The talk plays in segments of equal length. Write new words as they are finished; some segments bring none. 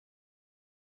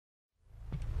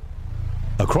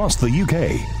Across the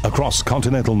UK, across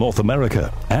continental North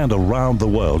America, and around the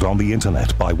world on the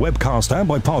internet, by webcast and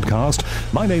by podcast,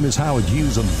 my name is Howard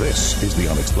Hughes, and this is The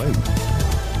Unexplained.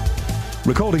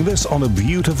 Recording this on a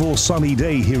beautiful sunny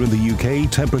day here in the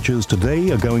UK. Temperatures today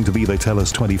are going to be, they tell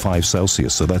us, 25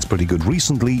 Celsius, so that's pretty good.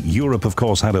 Recently, Europe, of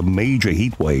course, had a major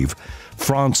heat wave.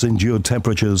 France endured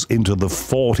temperatures into the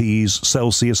 40s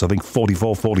Celsius, I think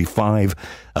 44, 45,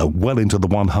 well into the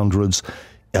 100s.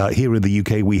 Here in the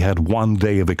UK, we had one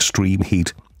day of extreme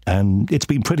heat, and it's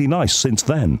been pretty nice since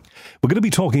then. We're going to be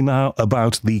talking now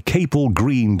about the CAPEL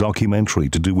GREEN documentary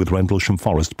to do with Rendlesham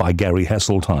Forest by Gary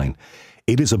Heseltine.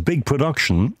 It is a big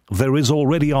production. There is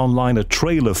already online a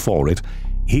trailer for it.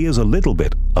 Here's a little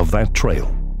bit of that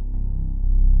trail.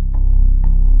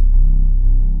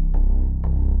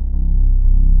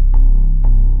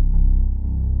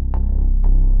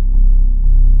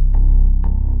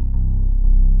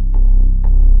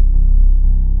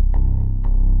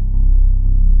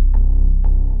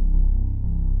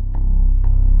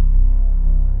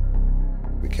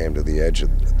 Came to the edge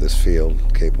of this field,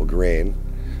 CAPEL GREEN,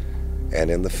 and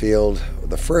in the field,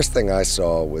 the first thing I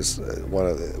saw was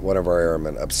one of our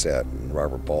airmen upset, and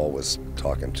Robert Ball was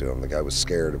talking to him. The guy was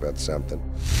scared about something.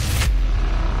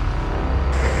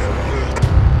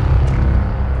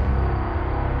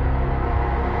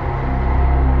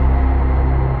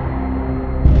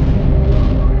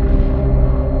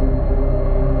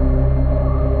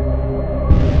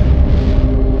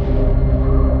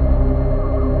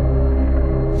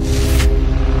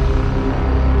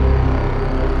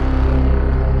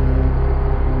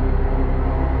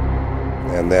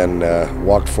 And then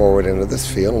walked forward into this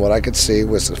field, and what I could see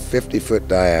was a 50-foot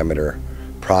diameter,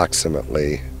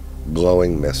 approximately,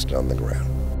 glowing mist on the ground.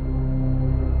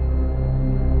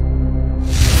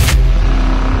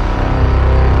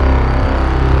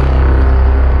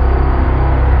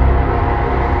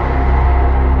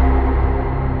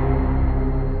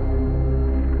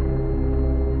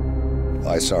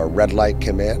 I saw a red light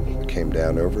come in, came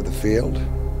down over the field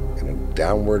in a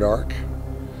downward arc,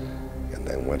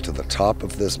 and went to the top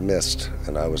of this mist,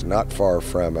 and I was not far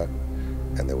from it,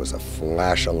 and there was a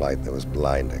flash of light that was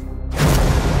blinding.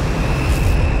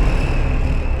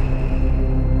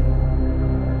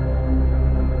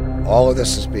 All of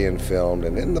this is being filmed,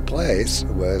 and in the place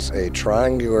was a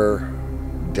triangular,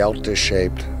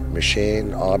 delta-shaped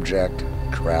machine, object,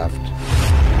 craft.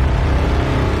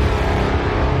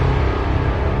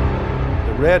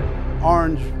 The red,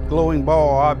 orange, glowing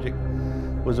ball object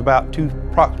was about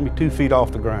approximately 2 feet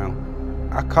off the ground.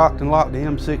 I cocked and locked the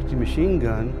M60 machine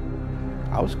gun.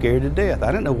 I was scared to death. I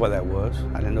didn't know what that was.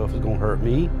 I didn't know if it was going to hurt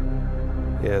me.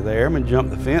 Yeah, the airman jumped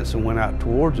the fence and went out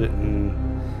towards it, and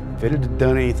if it had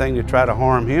done anything to try to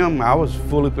harm him, I was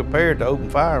fully prepared to open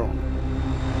fire on it.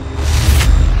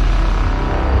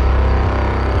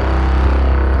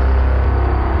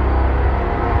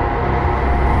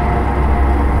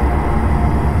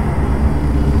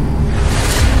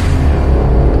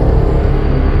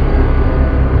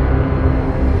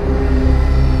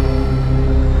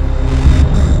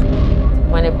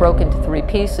 Broke into 3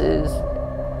 pieces,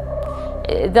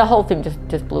 the whole thing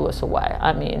just blew us away.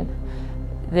 I mean,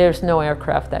 there's no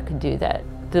aircraft that could do that.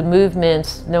 The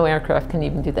movements, no aircraft can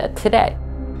even do that today.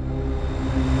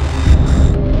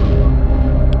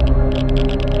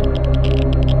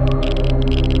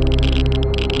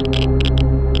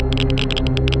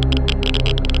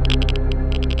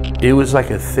 It was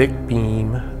like a thick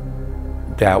beam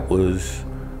that was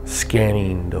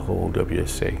scanning the whole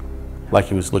WSA. Like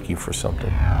he was looking for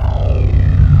something.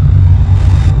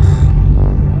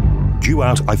 Due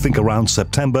out, I think, around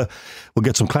September. We'll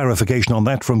get some clarification on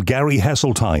that from Gary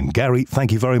Heseltine. Gary,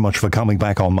 thank you very much for coming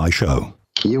back on my show.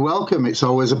 You're welcome. It's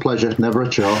always a pleasure. Never a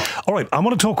chore. All right, I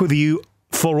want to talk with you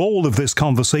for all of this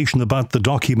conversation about the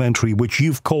documentary which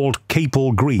you've called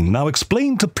CAPEL GREEN. Now,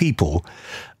 explain to people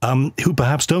who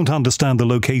perhaps don't understand the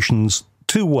locations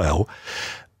too well,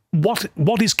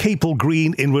 What is CAPEL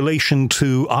GREEN in relation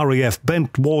to RAF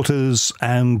Bentwaters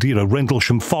and,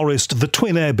 Rendlesham Forest, the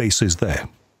twin air bases there?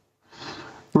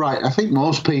 Right. I think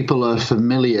most people are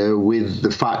familiar with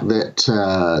the fact that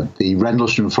the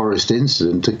Rendlesham Forest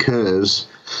Incident occurs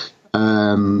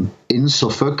in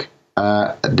Suffolk,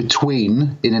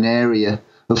 in an area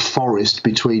of forest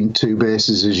between 2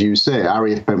 bases, as you say,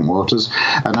 RAF Bentwaters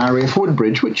and RAF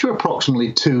Woodbridge, which are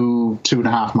approximately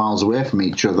 2.5 miles away from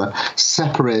each other,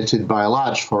 separated by a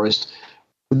large forest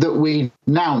that we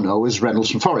now know as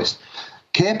Rendlesham Forest.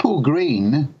 CAPEL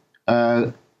GREEN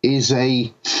is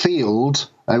a field,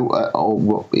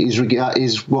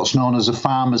 is what's known as a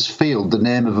farmer's field, the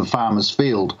name of a farmer's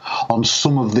field on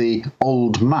some of the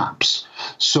old maps.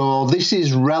 So this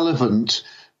is relevant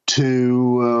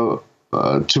to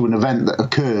an event that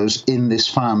occurs in this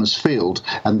farmer's field,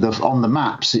 and on the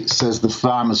maps it says the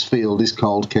farmer's field is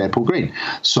called CAPEL Green.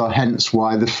 So hence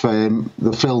why the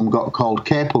film got called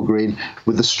CAPEL Green,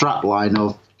 with the strapline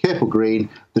of CAPEL Green,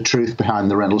 the truth behind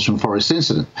the Rendlesham Forest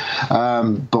Incident.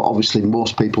 But obviously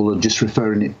most people are just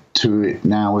referring to it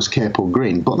now as CAPEL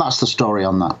Green. But that's the story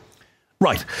on that.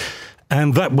 Right.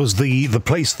 And that was the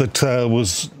place that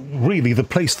was really the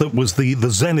place that was the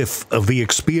zenith of the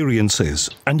experiences.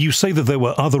 And you say that there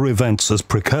were other events as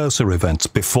precursor events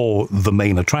before the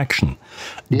main attraction.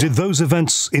 Yeah. Did those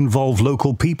events involve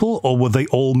local people, or were they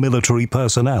all military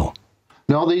personnel?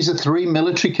 No, these are 3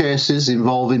 military cases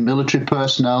involving military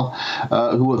personnel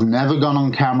who have never gone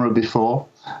on camera before.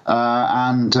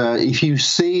 And if you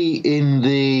see in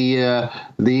the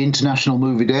International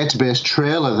Movie Database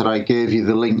trailer that I gave you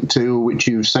the link to, which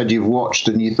you said you've watched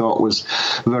and you thought was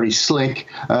very slick,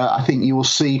 I think you will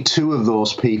see 2 of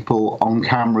those people on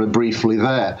camera briefly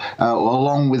there,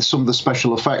 along with some of the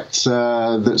special effects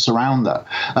that surround that.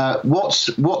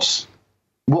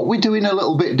 What we're doing a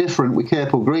little bit different with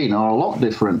CAPEL Green, or a lot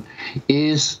different,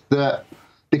 is that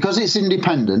because it's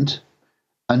independent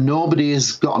and nobody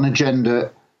has got an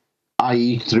agenda,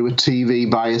 i.e. through a TV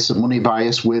bias, a money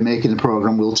bias, we're making the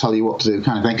programme, we'll tell you what to do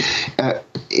kind of thing,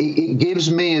 it gives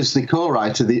me as the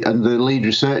co-writer and the lead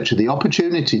researcher the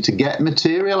opportunity to get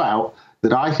material out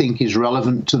that I think is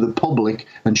relevant to the public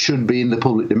and should be in the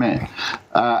public domain.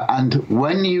 And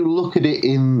when you look at it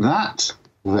in that,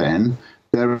 then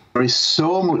there is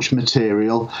so much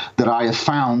material that I have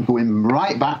found going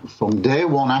right back from day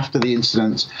one after the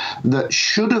incident that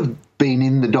should have been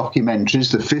in the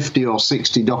documentaries, the 50 or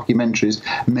 60 documentaries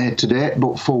made to date,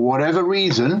 but for whatever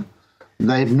reason,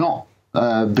 they've not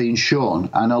been shown.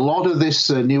 And a lot of this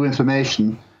new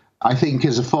information, I think,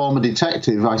 as a former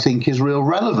detective, I think is real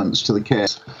relevance to the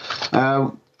case.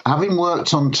 Having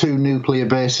worked on 2 nuclear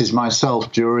bases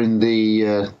myself during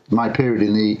my period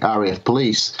in the RAF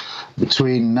Police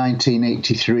between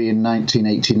 1983 and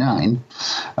 1989,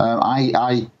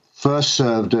 I first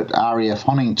served at RAF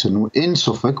Honington in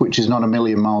Suffolk, which is not a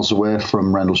million miles away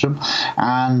from Rendlesham,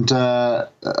 and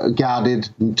guarded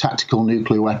tactical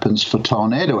nuclear weapons for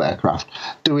Tornado aircraft,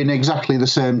 doing exactly the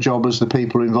same job as the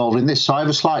people involved in this. So I have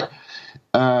a slight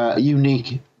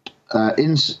unique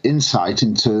insight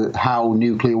into how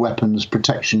nuclear weapons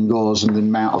protection goes and the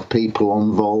amount of people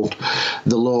involved,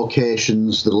 the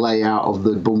locations, the layout of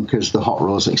the bunkers, the hot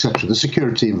rows, etc., the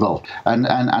security involved. And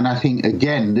I think,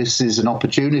 again, this is an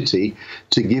opportunity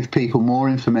to give people more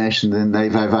information than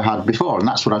they've ever had before. And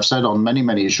that's what I've said on many,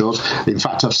 many shows. In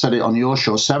fact, I've said it on your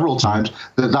show several times,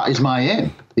 that is my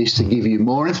aim, is to give you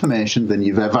more information than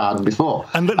you've ever had before.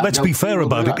 And let's be fair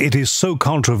about it, it is so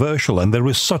controversial and there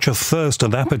is such a thirst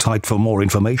and appetite for more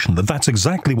information that's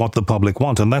exactly what the public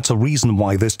want, and that's a reason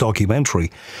why this documentary,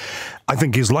 I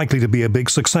think, is likely to be a big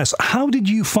success. How did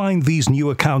you find these new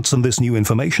accounts and this new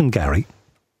information, Gary?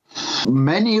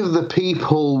 Many of the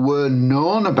people were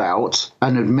known about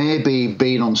and had maybe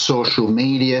been on social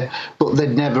media, but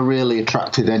they'd never really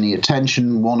attracted any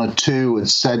attention. 1 or 2 had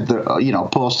said that,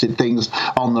 posted things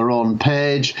on their own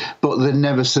page, but they'd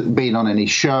never been on any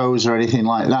shows or anything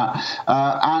like that.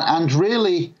 And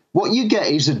really, what you get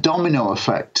is a domino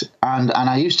effect. And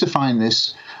I used to find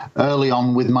this early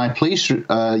on with my police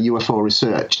UFO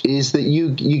research, is that you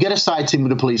get a sighting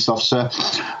with a police officer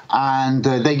and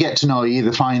they get to know you,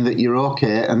 they find that you're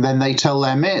okay, and then they tell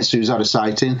their mates who's had a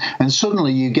sighting, and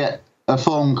suddenly you get a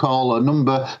phone call or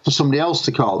number for somebody else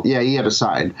to call. Yeah, he had a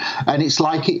sighting. And it's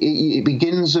like it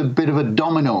begins a bit of a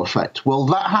domino effect. Well,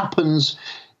 that happens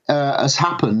has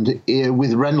happened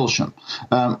with Rendlesham.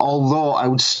 Although I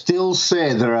would still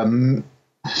say there are...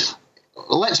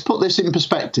 Let's put this in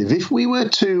perspective. If we were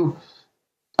to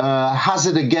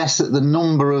hazard a guess at the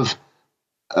number of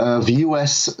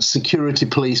US security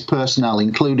police personnel,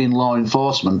 including law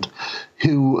enforcement,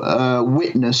 who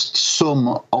witnessed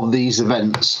some of these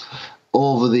events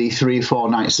over the 3 or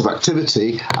 4 nights of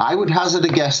activity, I would hazard a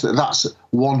guess that that's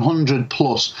 100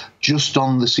 plus just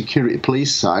on the security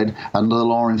police side and the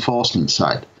law enforcement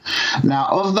side. Now,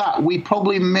 of that, we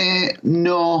probably may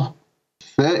know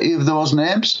 30 of those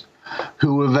names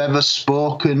who have ever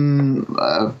spoken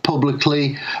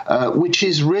publicly, which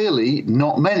is really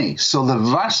not many. So the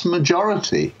vast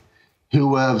majority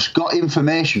who have got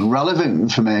information, relevant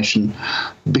information,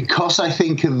 because I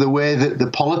think of the way that the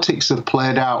politics have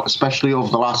played out, especially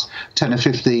over the last 10 or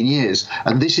 15 years,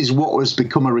 and this is what has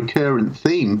become a recurrent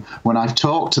theme when I've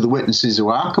talked to the witnesses who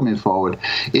are coming forward,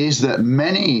 is that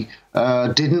many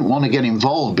didn't want to get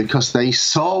involved because they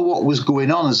saw what was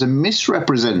going on as a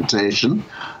misrepresentation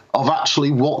of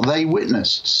actually what they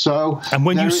witnessed. So, and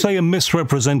when you say a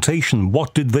misrepresentation,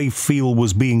 what did they feel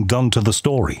was being done to the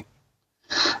story?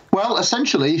 Well,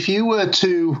 essentially, if you were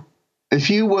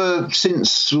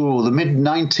since the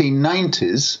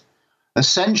mid-1990s,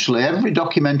 essentially every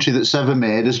documentary that's ever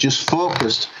made has just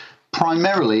focused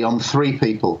primarily on three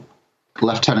people.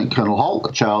 Lieutenant Colonel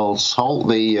Holt, Charles Holt,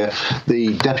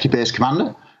 the Deputy Base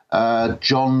Commander,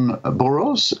 John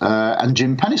Burroughs, and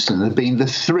Jim Penniston have been the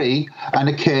three, and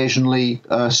occasionally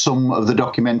some of the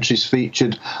documentaries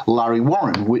featured Larry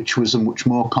Warren, which was a much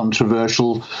more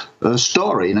controversial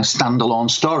story, and a standalone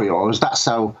story, or that's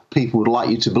how people would like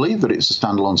you to believe that it's a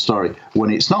standalone story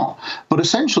when it's not. But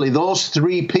essentially, those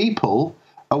three people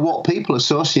are what people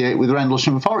associate with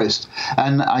Rendlesham Forest.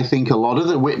 And I think a lot of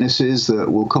the witnesses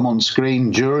that will come on screen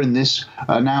during this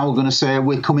are now going to say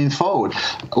we're coming forward.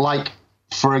 Like,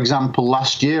 for example,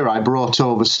 last year I brought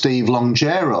over Steve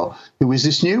Longero, who is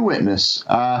this new witness,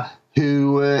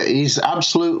 who is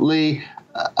absolutely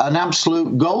an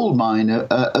absolute gold mine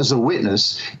as a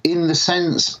witness, in the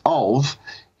sense of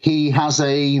he has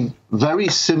a very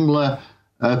similar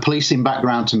policing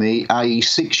background to me, i.e.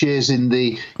 6 years in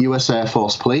the US Air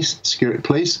Force Police, Security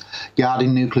Police,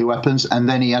 guarding nuclear weapons, and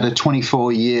then he had a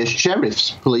 24-year sheriff's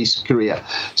police career.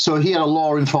 So he had a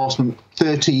law enforcement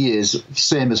 30 years,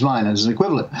 same as mine, as an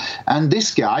equivalent. And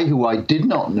this guy, who I did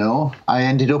not know, I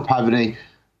ended up having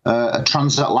a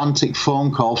transatlantic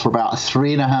phone call for about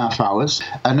 3.5 hours.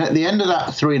 And at the end of that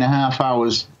 3.5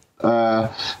 hours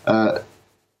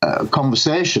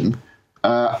conversation,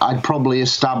 I'd probably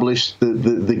established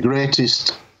the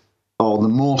greatest or the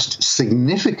most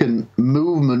significant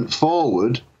movement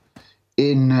forward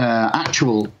in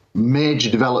actual major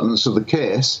developments of the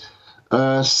case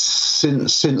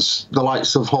since the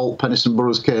likes of Holt, Penniston,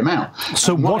 Burroughs came out.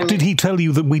 So what did he tell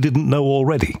you that we didn't know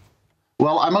already?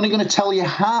 Well, I'm only going to tell you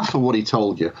half of what he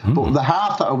told you, but the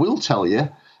half that I will tell you,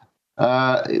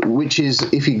 which is,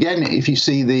 if you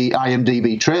see the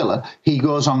IMDb trailer, he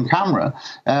goes on camera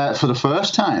for the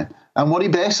first time. And what he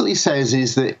basically says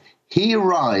is that he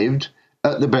arrived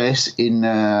at the base in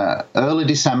early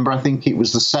December. I think it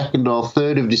was the 2nd or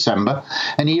 3rd of December.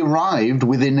 And he arrived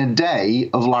within a day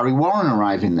of Larry Warren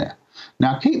arriving there.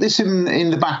 Now, keep this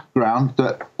in the background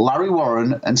that Larry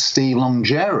Warren and Steve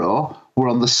Longero were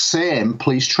on the same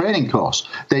police training course.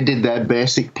 They did their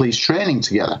basic police training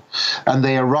together, and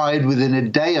they arrived within a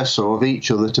day or so of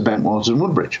each other to Bentwaters and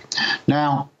Woodbridge.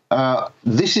 Now,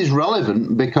 this is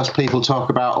relevant because people talk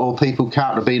about, people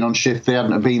can't have been on shift, they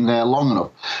hadn't been there long enough.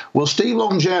 Well, Steve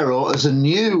Longero, as a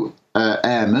new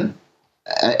airman,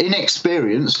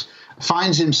 inexperienced,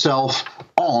 finds himself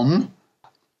on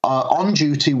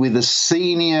duty with a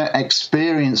senior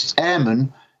experienced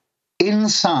airman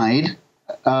inside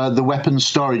the weapons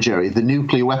storage area, the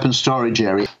nuclear weapons storage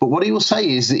area. But what he will say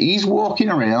is that he's walking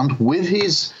around with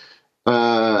his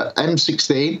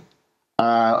M16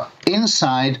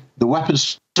 inside the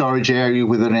weapons storage area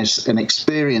with an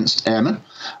experienced airman,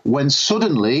 when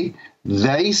suddenly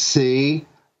they see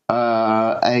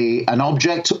an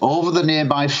object over the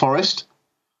nearby forest.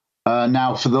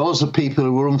 Now, for those of people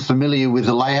who are unfamiliar with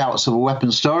the layouts of a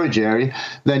weapons storage area,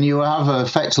 then you have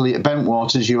effectively at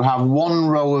Bentwaters, you have one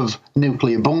row of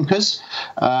nuclear bunkers,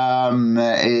 and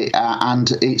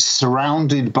it's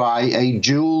surrounded by a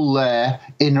dual layer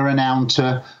inner and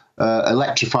outer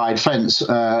electrified fence.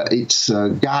 It's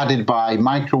guarded by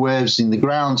microwaves in the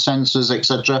ground, sensors,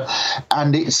 etc.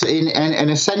 And it's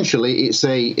and essentially it's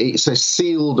a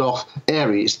sealed off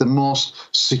area. It's the most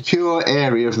secure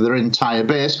area of their entire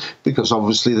base because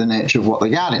obviously the nature of what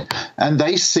they're guarding. And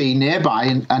they see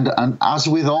nearby, and as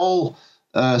with all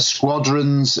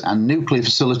squadrons and nuclear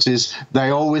facilities, they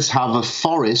always have a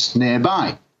forest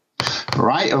nearby.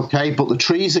 Right, okay, but the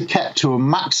trees are kept to a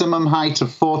maximum height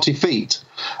of 40 feet,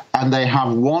 and they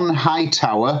have one high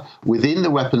tower within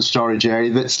the weapons storage area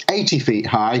that's 80 feet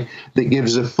high that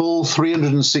gives a full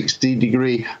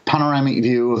 360-degree panoramic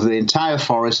view of the entire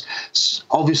forest,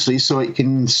 obviously so it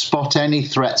can spot any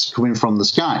threats coming from the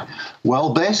sky.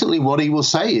 Well, basically what he will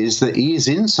say is that he is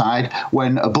inside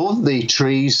when above the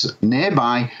trees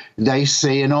nearby they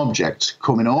see an object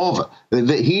coming over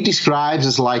that he describes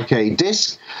as like a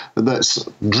disc that's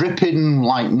dripping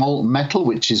like molten metal,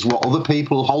 which is what other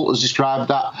people, Holt has described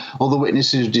that, other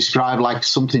witnesses describe like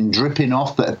something dripping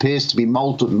off that appears to be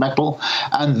molten metal.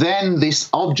 And then this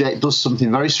object does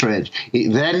something very strange.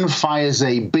 It then fires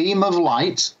a beam of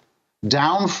light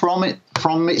down from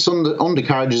its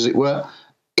undercarriage, as it were,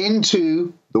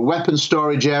 into the weapons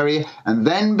storage area, and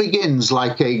then begins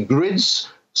like a grid's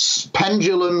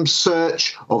pendulum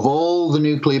search of all the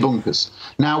nuclear bunkers.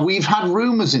 Now, we've had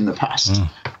rumours in the past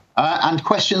and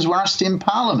questions were asked in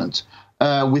Parliament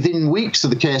within weeks of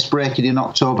the case breaking in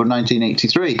October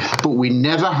 1983, but we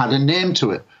never had a name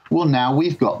to it. Well, now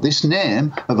we've got this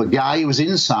name of a guy who was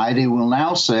inside who will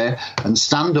now say and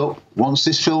stand up once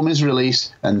this film is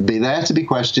released and be there to be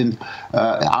questioned.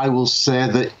 He will say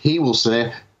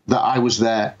that I was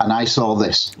there and I saw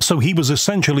this. So he was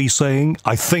essentially saying,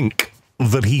 I think,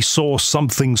 that he saw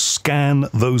something scan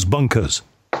those bunkers.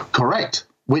 Correct,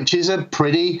 which is a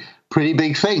pretty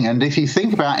big thing. And if you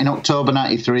think about in October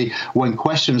 93, when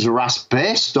questions were asked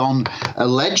based on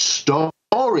alleged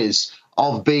stories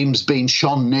of beams being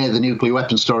shone near the nuclear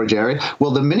weapons storage area,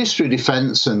 well, the Ministry of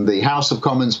Defence and the House of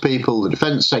Commons people, the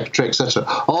Defence Secretary, etc.,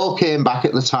 all came back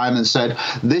at the time and said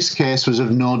this case was of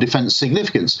no defence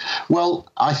significance. Well,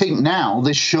 I think now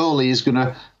this surely is going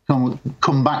to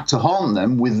come back to haunt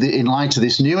them in light of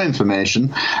this new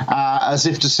information, as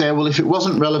if to say, well, if it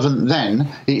wasn't relevant then,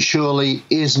 it surely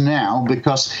is now,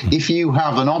 because if you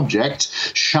have an object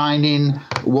shining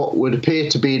what would appear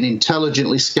to be an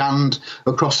intelligently scanned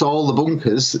across all the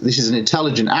bunkers, this is an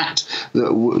intelligent act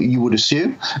that you would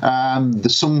assume.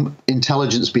 There's some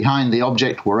intelligence behind the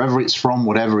object, wherever it's from,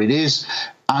 whatever it is,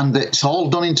 and it's all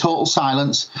done in total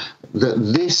silence, that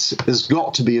this has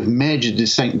got to be of major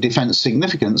defence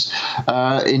significance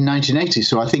in 1980.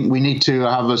 So I think we need to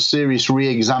have a serious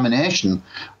re-examination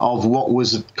of what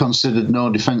was considered no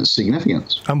defence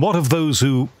significance. And what of those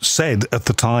who said at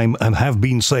the time, and have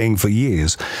been saying for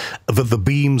years, that the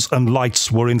beams and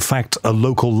lights were in fact a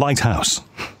local lighthouse?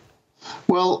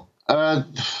 Well,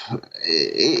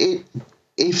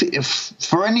 if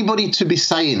for anybody to be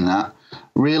saying that,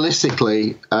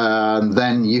 realistically,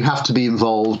 then you have to be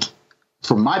involved,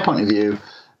 from my point of view,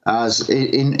 as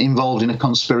involved in a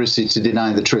conspiracy to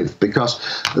deny the truth. Because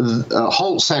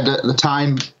Holt said at the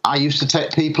time, I used to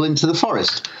take people into the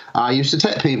forest. I used to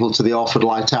take people to the Orford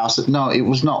Lighthouse. No, it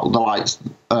was not the lights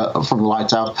from the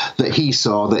lighthouse that he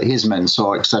saw, that his men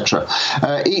saw, etc.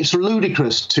 It's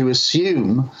ludicrous to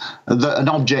assume that an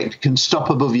object can stop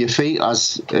above your feet,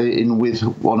 as with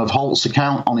one of Holt's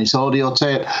account on his audio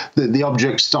tape, that the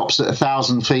object stops at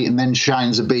 1,000 feet and then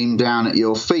shines a beam down at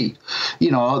your feet.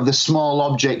 You know, the small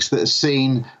objects that are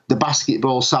seen, the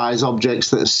basketball-sized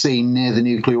objects that are seen near the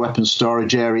nuclear weapons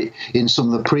storage area in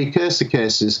some of the precursor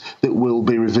cases that will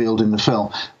be revealed in the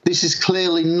film. This is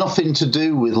clearly nothing to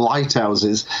do with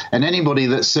lighthouses, and anybody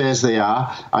that says they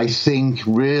are, I think,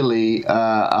 really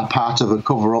are part of a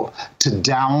cover-up to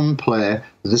downplay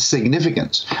the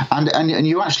significance. And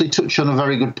you actually touch on a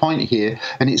very good point here,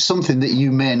 and it's something that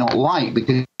you may not like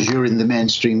because you're in the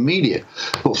mainstream media.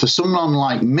 But for someone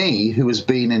like me, who has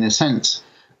been, in a sense,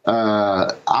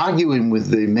 arguing with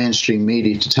the mainstream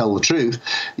media to tell the truth,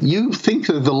 you think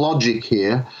of the logic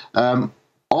here.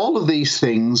 All of these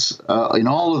things, in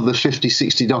all of the 50,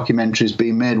 60 documentaries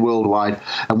being made worldwide,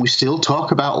 and we still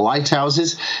talk about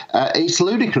lighthouses, it's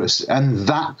ludicrous. And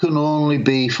that can only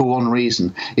be for one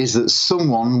reason, is that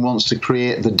someone wants to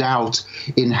create the doubt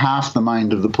in half the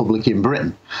mind of the public in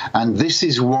Britain. And this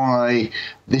is why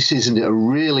this isn't a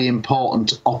really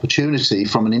important opportunity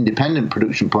from an independent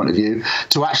production point of view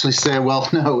to actually say, well,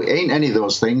 no, it ain't any of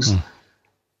those things.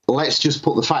 Let's just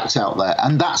put the facts out there.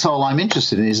 And that's all I'm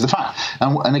interested in, is the fact.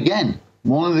 And again,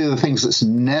 one of the other things that's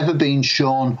never been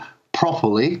shown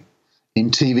properly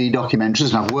in TV documentaries,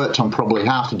 and I've worked on probably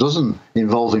half a dozen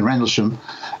involving Rendlesham,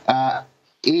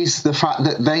 is the fact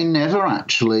that they never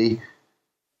actually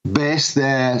base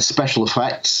their special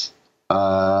effects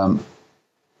on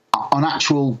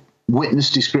actual witness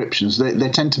descriptions. They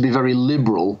tend to be very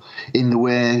liberal in the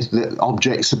way that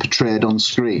objects are portrayed on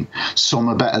screen. Some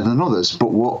are better than others,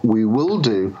 but what we will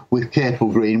do with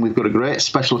CAPEL Green, we've got a great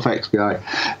special effects guy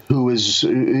who is,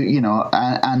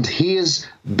 and he is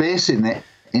basing it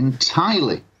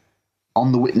entirely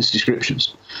on the witness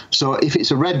descriptions. So if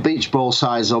it's a red beach ball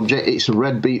size object, it's a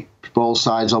red beach ball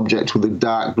size object with a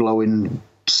dark glowing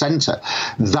center.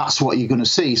 That's what you're going to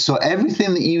see. So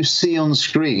everything that you see on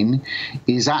screen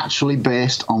is actually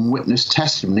based on witness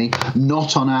testimony,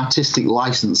 not on artistic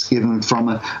license given from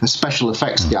a special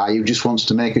effects guy who just wants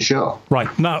to make a show. Right.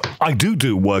 Now, I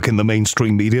do work in the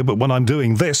mainstream media, but when I'm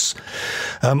doing this,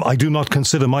 I do not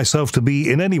consider myself to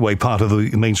be in any way part of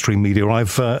the mainstream media.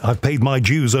 I've paid my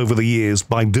dues over the years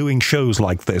by doing shows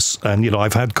like this, and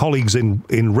I've had colleagues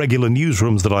in regular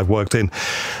newsrooms that I've worked in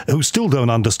who still don't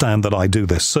understand that I do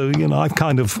this. So,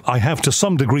 I have to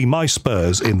some degree my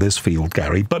spurs in this field,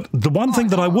 Gary. But the one thing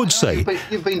that I would say...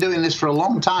 You've been doing this for a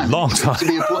long time.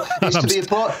 It's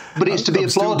to be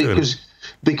applauded because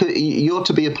you're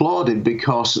to be applauded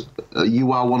because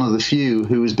you are one of the few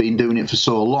who has been doing it for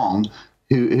so long,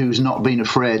 who's not been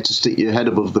afraid to stick your head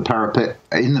above the parapet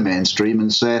in the mainstream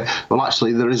and say, well,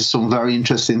 actually, there is some very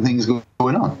interesting things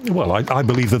going on. Well, I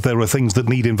believe that there are things that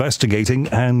need investigating,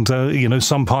 and,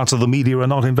 some parts of the media are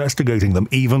not investigating them,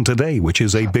 even today, which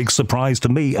is a big surprise to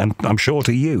me, and I'm sure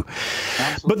to you.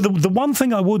 Absolutely. But the one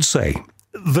thing I would say,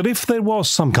 that if there was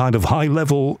some kind of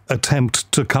high-level attempt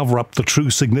to cover up the true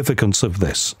significance of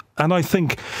this, and I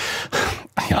think,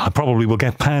 I probably will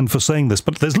get panned for saying this,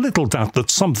 but there's little doubt that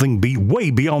something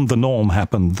way beyond the norm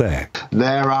happened there.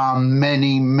 There are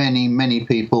many, many, many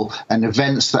people and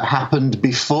events that happened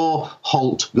before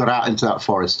Holt got out into that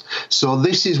forest. So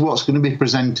this is what's going to be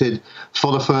presented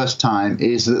for the first time,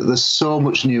 is that there's so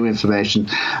much new information.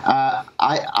 The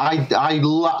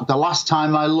last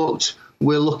time I looked,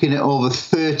 we're looking at over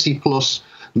 30 plus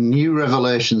new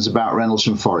revelations about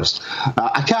Rendlesham Forest.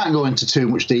 I can't go into too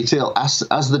much detail,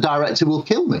 as the director will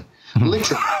kill me.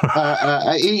 Literally.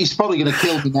 He's probably going to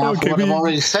kill me now for what I've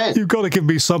already said. You've got to give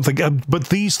me something. But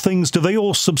these things, do they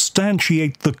all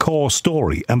substantiate the core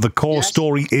story? And the core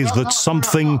story is that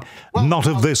something not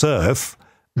of this earth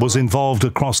was involved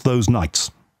across those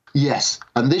nights. Yes,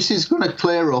 and this is going to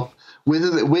clear up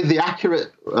with the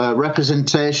accurate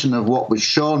representation of what was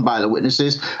shown by the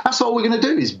witnesses. That's all we're going to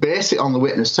do, is base it on the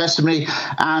witness testimony.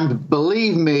 And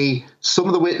believe me, some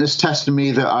of the witness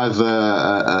testimony that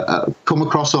I've come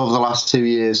across over the last 2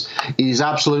 years is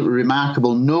absolutely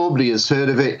remarkable. Nobody has heard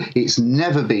of it. It's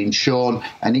never been shown,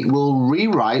 and it will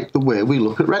rewrite the way we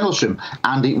look at Rendlesham.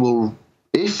 And it will,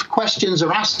 if questions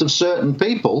are asked of certain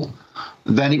people,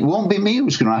 then it won't be me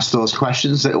who's going to ask those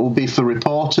questions. It will be for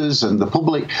reporters and the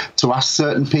public to ask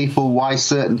certain people why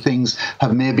certain things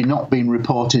have maybe not been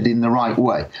reported in the right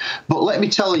way. But let me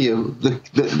tell you,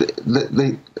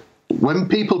 when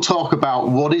people talk about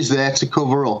what is there to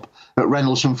cover up at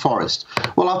Rendlesham Forest,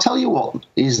 well, I'll tell you what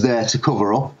is there to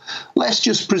cover up. Let's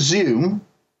just presume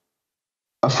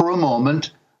for a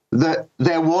moment that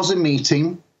there was a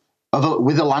meeting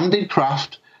with a landed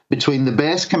craft between the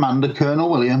base commander, Colonel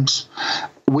Williams,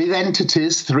 with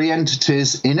entities, 3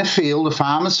 entities, in a field, a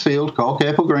farmer's field called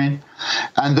CAPEL GREEN,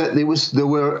 and that there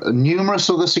were numerous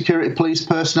other security police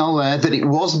personnel there, that it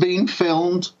was being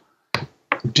filmed.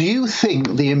 Do you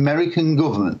think the American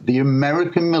government, the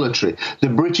American military, the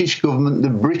British government, the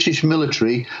British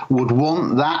military would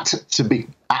want that to be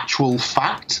actual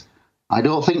fact? I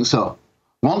don't think so.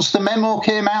 Once the memo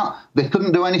came out, they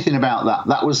couldn't do anything about that.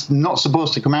 That was not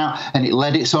supposed to come out, and it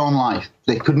led its own life.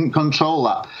 They couldn't control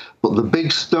that. But the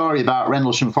big story about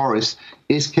Rendlesham Forest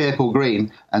is CAPEL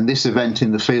GREEN and this event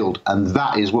in the field, and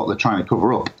that is what they're trying to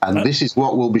cover up. And this is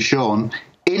what will be shown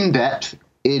in depth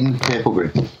in CAPEL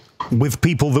GREEN. With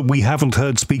people that we haven't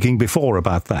heard speaking before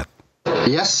about that?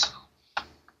 Yes.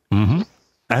 Mm-hmm.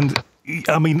 And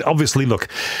I mean, obviously, look,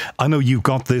 I know you've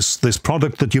got this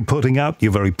product that you're putting out.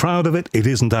 You're very proud of it. It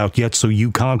isn't out yet, so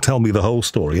you can't tell me the whole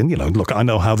story. And, look, I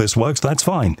know how this works. That's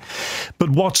fine.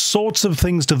 But what sorts of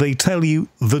things do they tell you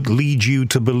that lead you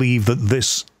to believe that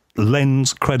this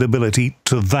lends credibility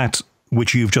to that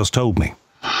which you've just told me?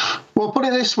 Well, put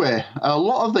it this way. A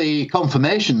lot of the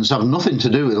confirmations have nothing to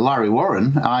do with Larry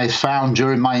Warren. I found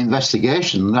during my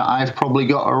investigation that I've probably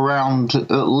got around at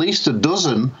least a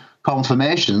dozen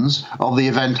confirmations of the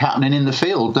event happening in the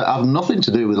field that have nothing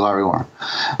to do with Larry Warren.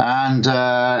 And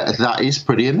that is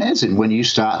pretty amazing when you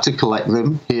start to collect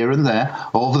them here and there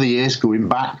over the years, going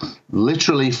back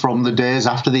literally from the days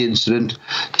after the incident.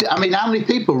 I mean, how many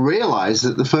people realise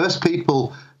that the first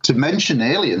people to mention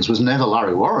aliens was never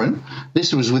Larry Warren?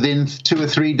 This was within 2 or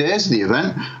 3 days of the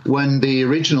event, when the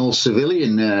original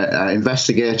civilian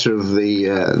investigator of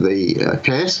the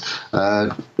case,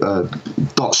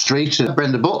 Dot Street,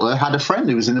 Brenda Butler, had a friend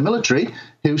who was in the military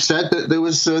who said that there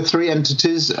was 3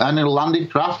 entities and a landed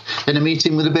craft in a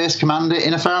meeting with a base commander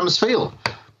in a farmer's field.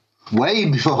 Way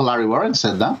before Larry Warren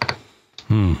said that.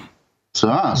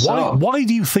 Why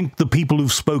do you think the people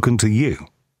who've spoken to you,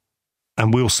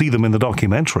 and we'll see them in the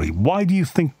documentary, why do you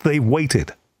think they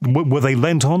waited? Were they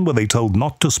lent on? Were they told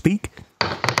not to speak?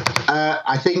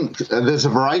 I think there's a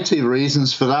variety of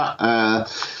reasons for that.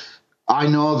 I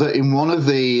know that in one of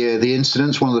the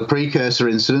incidents, one of the precursor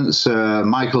incidents,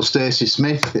 Michael Stacey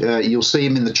Smith, you'll see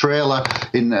him in the trailer,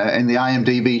 in the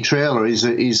IMDb trailer,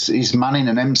 he's manning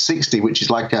an M60, which is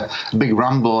like a big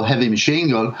Rambo heavy machine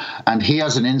gun, and he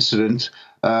has an incident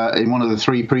in one of the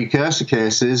 3 precursor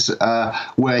cases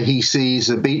where he sees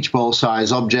a beach ball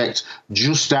size object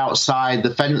just outside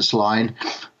the fence line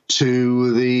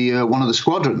to the one of the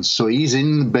squadrons. So he's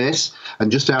in the base,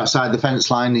 and just outside the fence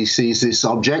line he sees this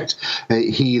object.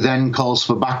 He then calls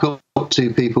for backup.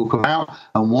 2 people come out,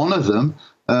 and one of them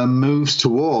moves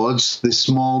towards this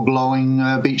small glowing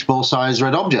beach ball sized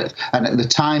red object. And at the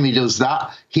time he does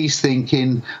that, he's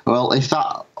thinking, well, if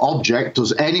that object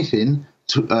does anything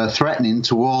threatening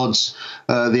towards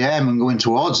the airman going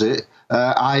towards it,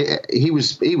 he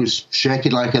was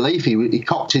shaking like a leaf. He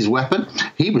cocked his weapon.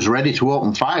 He was ready to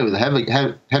open fire with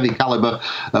a heavy caliber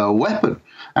weapon.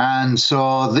 And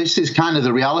so this is kind of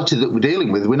the reality that we're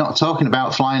dealing with. We're not talking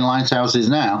about flying lighthouses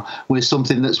now. We're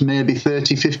something that's maybe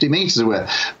 30, 50 metres away.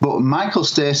 But Michael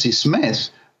Stacey Smith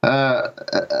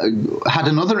had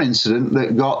another incident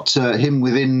that got him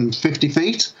within 50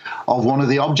 feet of one of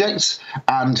the objects.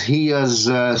 And he has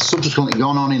subsequently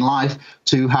gone on in life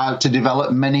to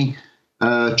develop many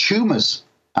tumours.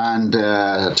 And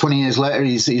 20 years later,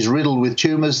 he's riddled with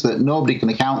tumours that nobody can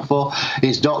account for.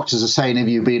 His doctors are saying, have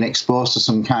you been exposed to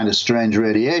some kind of strange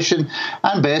radiation?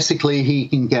 And basically, he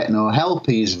can get no help.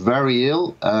 He's very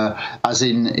ill, as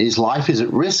in his life is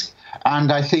at risk.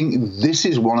 And I think this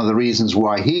is one of the reasons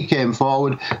why he came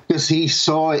forward, because he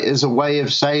saw it as a way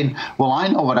of saying, well, I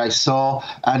know what I saw,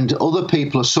 and other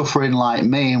people are suffering like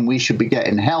me, and we should be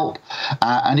getting help.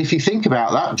 And if you think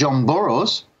about that, John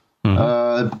Burroughs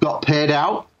got paid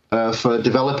out for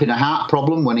developing a heart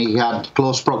problem when he had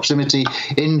close proximity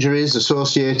injuries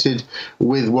associated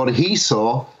with what he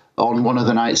saw on one of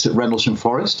the nights at Rendlesham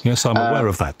Forest. Yes, I'm aware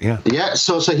of that, yeah. Yeah,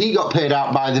 so he got paid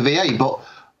out by the VA, but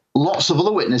lots of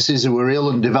other witnesses who were ill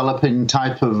and developing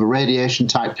type of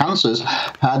radiation-type cancers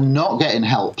are not getting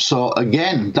help. So,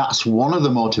 again, that's one of the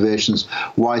motivations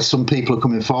why some people are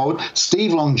coming forward.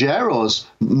 Steve Longero's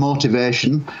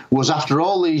motivation was, after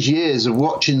all these years of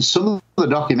watching some of the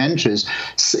documentaries,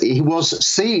 he was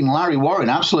seeing Larry Warren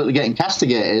absolutely getting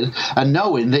castigated and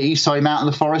knowing that he saw him out in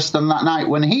the forest on that night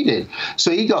when he did.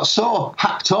 So he got so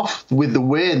hacked off with the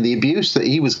way and the abuse that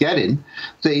he was getting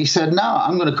that he said, no,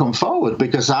 I'm going to come forward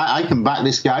because I can back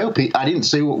this guy up. I didn't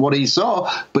see what he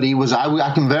saw, but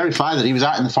I can verify that he was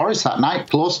out in the forest that night,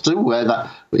 close to where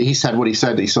that he said what he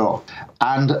said he saw.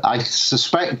 And I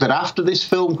suspect that after this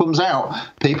film comes out,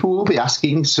 people will be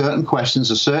asking certain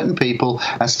questions of certain people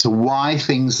as to why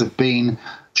things have been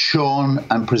shown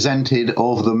and presented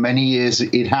over the many years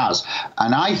it has.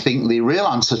 And I think the real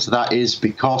answer to that is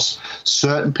because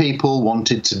certain people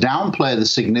wanted to downplay the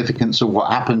significance of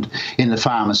what happened in the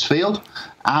farmer's field.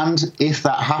 And if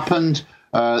that happened,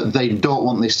 they don't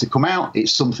want this to come out.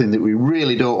 It's something that we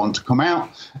really don't want to come out.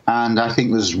 And I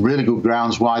think there's really good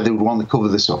grounds why they would want to cover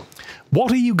this up. What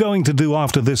are you going to do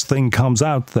after this thing comes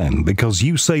out then? Because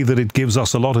you say that it gives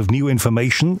us a lot of new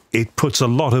information. It puts a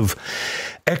lot of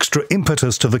extra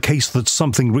impetus to the case that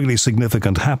something really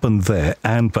significant happened there,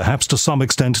 and perhaps to some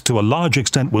extent, to a large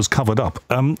extent, was covered up.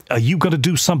 Are you going to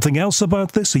do something else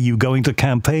about this? Are you going to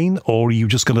campaign, or are you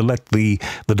just going to let the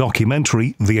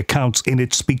documentary, the accounts in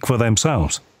it, speak for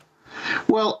themselves?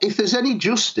 Well, if there's any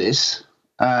justice,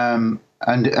 and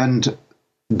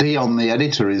Dion, the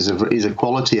editor, is a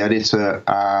quality editor,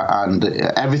 and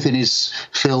everything is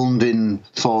filmed in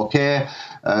 4K,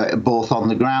 both on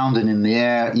the ground and in the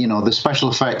air. You know, the special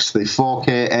effects, the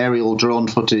 4K aerial drone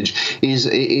footage is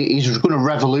going to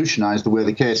revolutionise the way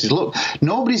the cases look.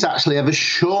 Nobody's actually ever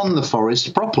shown the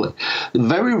forest properly.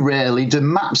 Very rarely do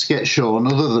maps get shown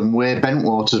other than where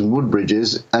Bentwaters and Woodbridge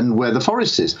is and where the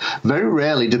forest is. Very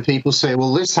rarely do people say,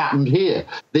 well, this happened here,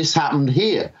 this happened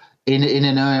here. In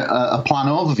a plan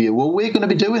overview. Well, we're going to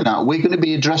be doing that. We're going to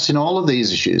be addressing all of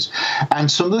these issues. And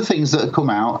some of the things that have come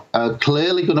out are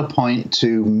clearly going to point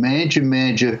to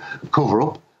major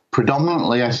cover-up,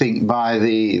 predominantly, I think, by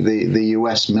the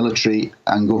US military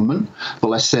and government, but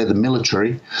let's say the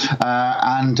military.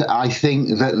 And I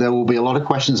think that there will be a lot of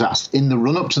questions asked. In the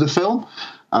run-up to the film,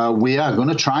 we are going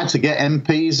to try to get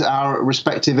MPs, our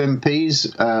respective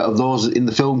MPs of those in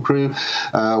the film crew.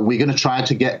 We're going to try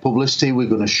to get publicity. We're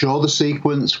going to show the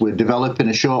sequence. We're developing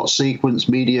a short sequence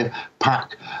media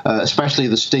pack, especially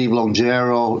the Steve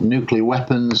Longero nuclear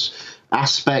weapons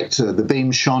aspect, the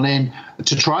beam shone in,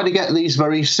 to try to get these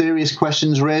very serious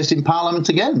questions raised in Parliament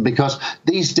again, because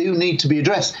these do need to be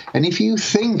addressed. And if you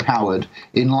think, Howard,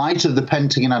 in light of the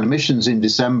Pentagon admissions in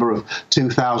December of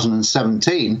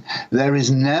 2017, there has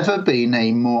never been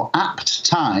a more apt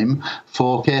time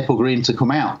for CAPEL Green to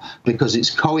come out, because it's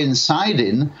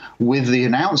coinciding with the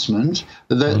announcement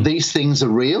that these things are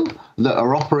real, that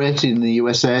are operating in the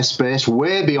US airspace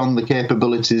way beyond the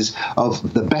capabilities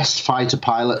of the best fighter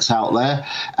pilots out there.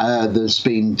 There's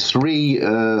been 3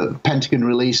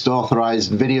 Pentagon-released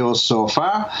authorized videos so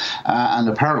far, and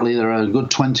apparently there are a good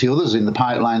 20 others in the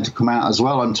pipeline to come out as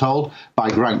well, I'm told, by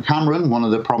Grant Cameron, one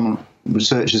of the prominent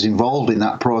researchers involved in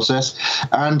that process.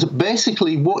 And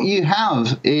basically what you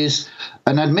have is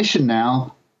an admission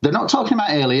now They're not talking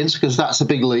about aliens because that's a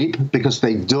big leap, because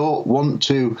they don't want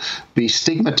to be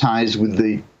stigmatized with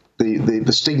the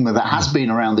stigma that has been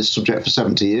around this subject for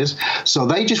 70 years. So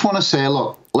they just want to say,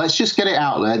 look, let's just get it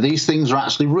out there. These things are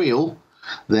actually real.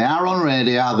 They are on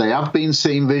radar. They have been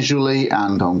seen visually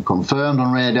and confirmed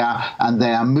on radar, and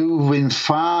they are moving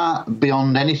far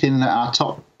beyond anything that our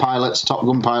Top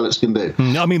Gun pilots can do.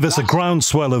 I mean, there's a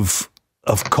groundswell of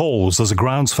calls. There's a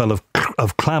groundswell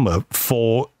of clamour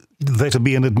for there to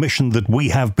be an admission that we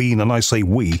have been, and I say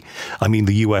we, I mean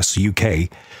the US, UK,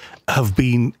 have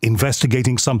been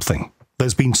investigating something.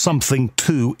 There's been something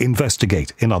to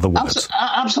investigate, in other words.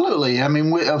 Absolutely. I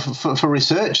mean, for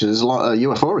researchers,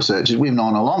 UFO researchers, we've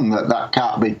known along that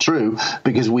can't be true,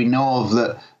 because we know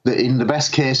that in the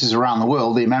best cases around the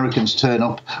world, the Americans turn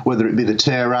up, whether it be the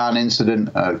Tehran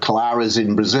incident, Claras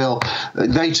in Brazil,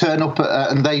 they turn up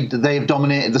and they have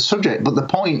dominated the subject. But the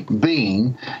point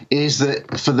being is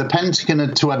that for the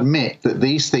Pentagon to admit that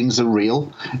these things are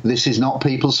real, this is not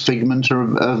people's figment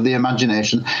of the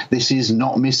imagination, this is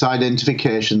not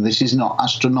misidentification, this is not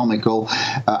astronomical,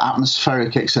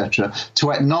 atmospheric, etc. To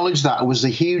acknowledge that was a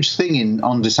huge thing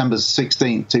on December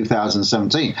 16th,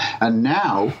 2017. And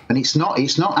now, and it's not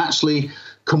actually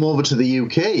come over to the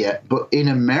UK yet, but in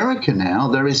America now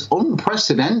there is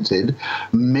unprecedented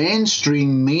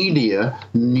mainstream media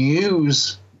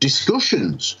news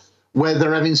discussions where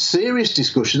they're having serious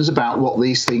discussions about what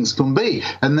these things can be.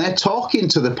 And they're talking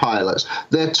to the pilots,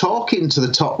 they're talking to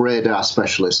the top radar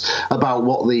specialists about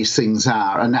what these things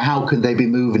are and how can they be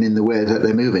moving in the way that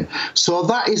they're moving. So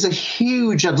that is a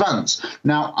huge advance.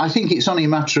 Now, I think it's only a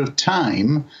matter of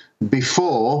time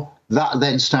before that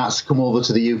then starts to come over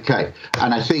to the UK.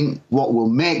 And I think what will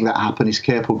make that happen is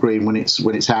CAPEL Green when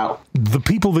it's out. The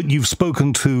people that you've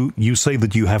spoken to, you say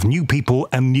that you have new people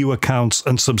and new accounts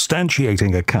and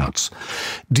substantiating accounts.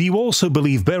 Do you also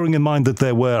believe, bearing in mind that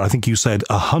there were, I think you said,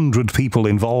 100 people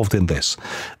involved in this,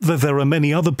 that there are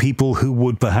many other people who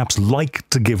would perhaps like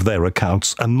to give their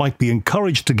accounts and might be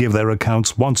encouraged to give their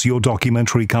accounts once your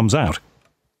documentary comes out?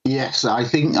 Yes, I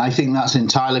think that's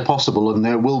entirely possible, and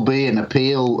there will be an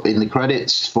appeal in the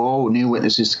credits for new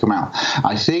witnesses to come out.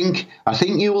 I think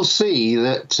you will see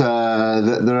that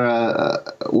that there are.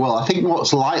 Well, I think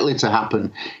what's likely to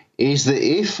happen is that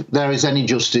if there is any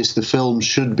justice, the film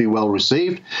should be well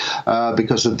received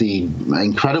because of the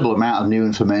incredible amount of new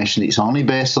information. It's only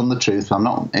based on the truth. I'm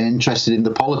not interested in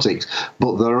the politics,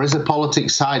 but there is a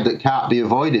politics side that can't be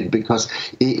avoided because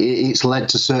it's led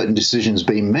to certain decisions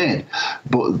being made.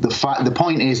 But the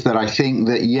point is that I think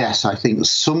that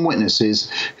some witnesses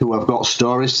who have got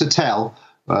stories to tell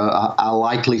are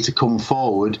likely to come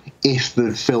forward if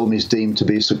the film is deemed to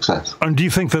be a success. And do you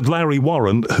think that Larry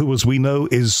Warren, who, as we know,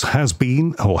 has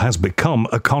become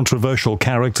a controversial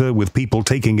character with people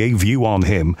taking a view on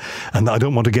him, and I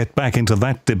don't want to get back into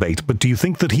that debate, but do you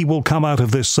think that he will come out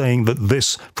of this saying that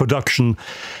this production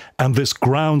and this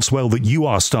groundswell that you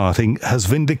are starting has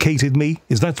vindicated me?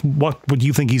 Is that what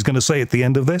you think he's going to say at the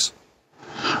end of this?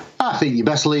 I think you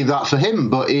best leave that for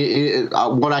him, but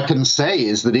what I can say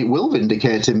is that it will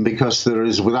vindicate him because there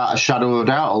is, without a shadow of a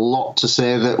doubt, a lot to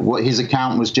say that what his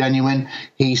account was genuine.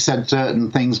 He said certain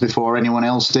things before anyone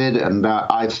else did, and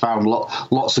I've found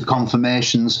lots of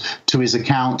confirmations to his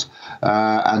account,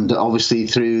 and obviously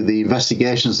through the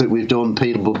investigations that we've done,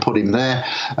 people put him there,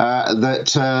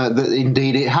 that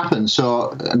indeed it happened.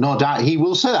 So no doubt he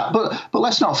will say that. But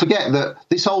let's not forget that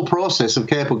this whole process of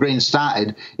CAPEL Green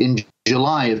started in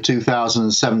July of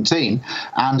 2017,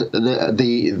 and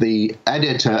the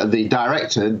editor, the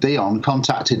director, Dion,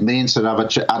 contacted me and said I've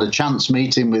had a chance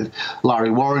meeting with Larry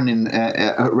Warren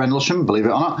at Rendlesham, believe it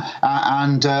or not,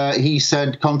 and he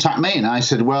said contact me, and I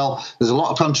said, well, there's a lot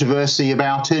of controversy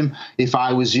about him. If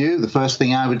I was you, the first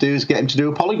thing I would do is get him to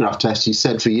do a polygraph test. He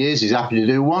said for years he's happy to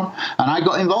do one, and I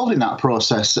got involved in that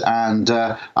process, and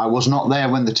I was not there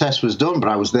when the test was done, but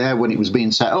I was there when it was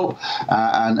being set up,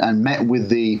 and met with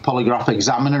the polygraph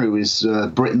examiner, who is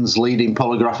Britain's leading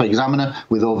polygraph examiner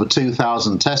with over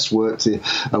 2,000 tests, worked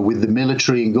with the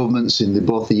military and governments in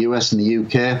both the US and the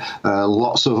UK,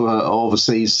 lots of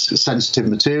overseas sensitive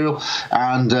material,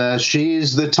 and she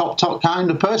is the top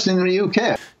kind of person in the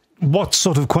UK. What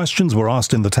sort of questions were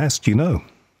asked in the test, do you know?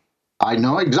 I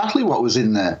know exactly what was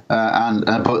in there,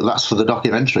 but that's for the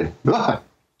documentary.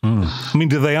 I mean,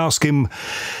 do they ask him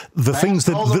the things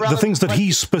that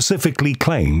he specifically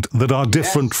claimed that are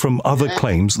different from other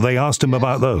claims? They asked him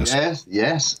about those.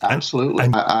 Yes, absolutely.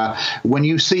 When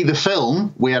you see the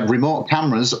film, we had remote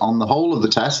cameras on the whole of the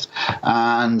test,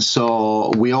 and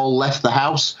so we all left the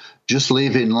house just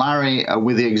leaving Larry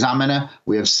with the examiner.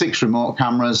 We have 6 remote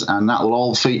cameras, and that will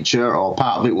all feature, or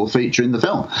part of it will feature in the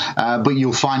film. But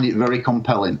you'll find it very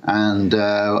compelling, and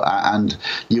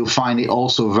you'll find it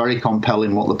also very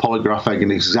compelling what the polygraph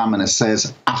examiner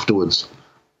says afterwards.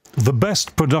 The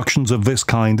best productions of this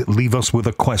kind leave us with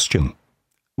a question.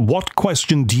 What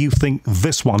question do you think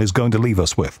this one is going to leave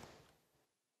us with?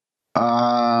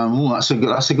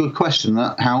 That's a good question,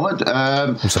 Howard.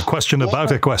 It's a question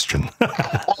about a question.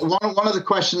 one of the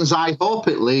questions I hope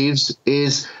it leaves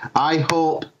is, I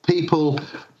hope people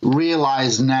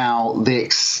realise now the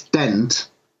extent.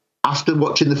 After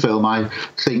watching the film, I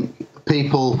think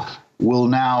people will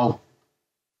now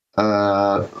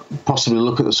possibly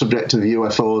look at the subject of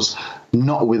UFOs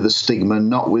not with the stigma,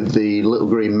 not with the little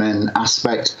green men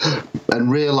aspect,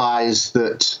 and realise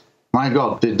that, my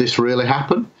God, did this really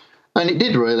happen? And it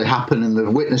did really happen, and the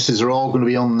witnesses are all going to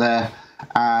be on there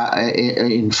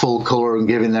in full colour and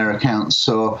giving their accounts.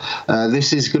 So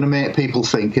this is going to make people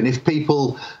think, and if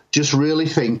people just really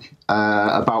think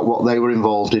about what they were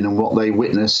involved in and what they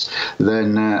witnessed,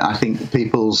 then I think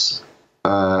people's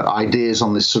ideas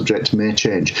on this subject may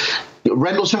change.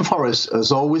 Rendlesham Forest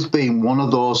has always been one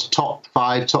of those top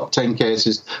 5, top 10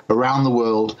 cases around the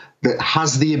world that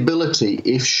has the ability,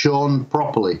 if shown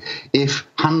properly, if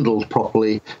handled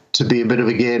properly, to be a bit of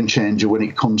a game changer when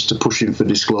it comes to pushing for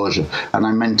disclosure. And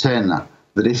I maintain that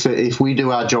if we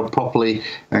do our job properly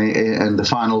and the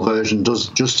final version does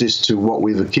justice to what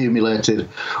we've accumulated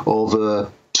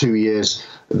over 2 years,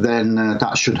 then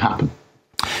that should happen.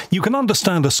 You can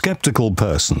understand a skeptical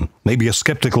person, maybe a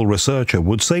skeptical researcher,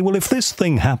 would say, well, if this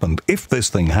thing happened,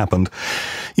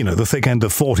 you know, the thick end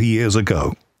of 40 years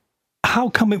ago, how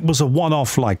come it was a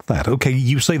one-off like that? Okay,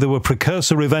 you say there were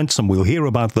precursor events, and we'll hear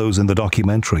about those in the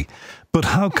documentary, but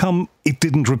how come it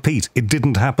didn't repeat? It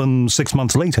didn't happen 6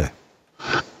 months later?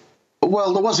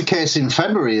 Well, there was a case in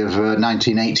February of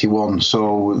 1981,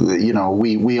 so, you know,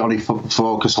 we only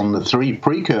focus on the 3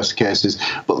 precursor cases,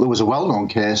 but there was a well-known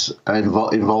case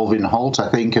involving Holt, I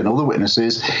think, and other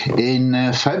witnesses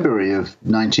in February of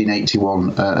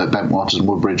 1981 at Bentwaters and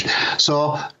Woodbridge.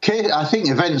 So I think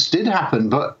events did happen,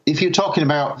 but if you're talking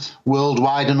about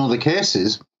worldwide and other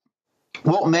cases,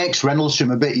 what makes Rendlesham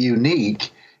a bit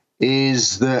unique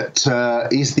is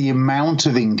the amount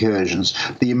of incursions,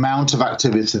 the amount of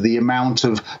activity, the amount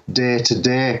of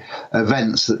day-to-day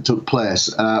events that took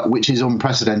place, which is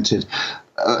unprecedented.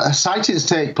 Sightings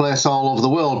take place all over the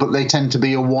world, but they tend to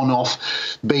be a one-off,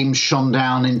 beam shone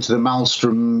down into the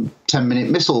Maelstrom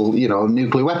 10-minute missile, you know,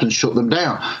 nuclear weapons shut them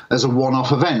down as a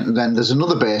one-off event. Then there's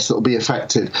another base that will be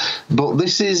affected. But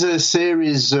this is a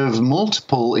series of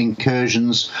multiple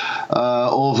incursions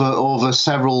over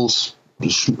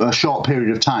a short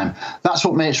period of time. That's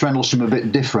what makes Rendlesham a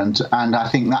bit different, and I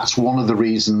think that's one of the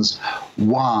reasons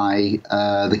why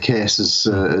the case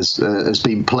has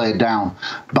been played down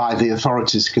by the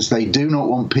authorities, because they do not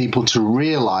want people to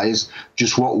realise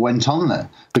just what went on there.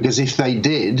 Because if they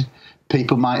did,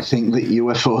 people might think that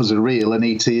UFOs are real and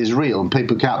ET is real, and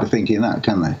people can't be thinking that,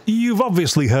 can they? You've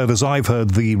obviously heard, as I've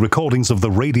heard, the recordings of the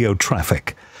radio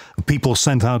traffic. People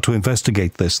sent out to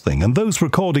investigate this thing, and those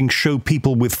recordings show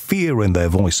people with fear in their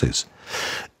voices.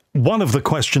 One of the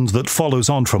questions that follows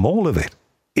on from all of it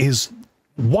is,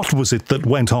 what was it that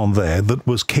went on there that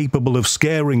was capable of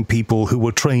scaring people who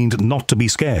were trained not to be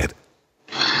scared?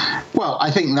 Well,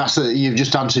 I think you've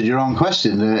just answered your own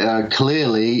question.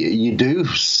 Clearly, you do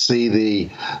see the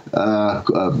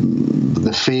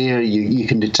fear. You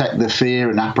can detect the fear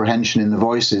and apprehension in the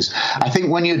voices. I think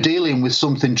when you're dealing with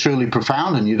something truly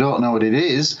profound and you don't know what it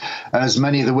is, as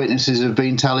many of the witnesses have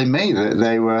been telling me, that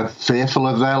they were fearful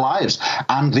of their lives.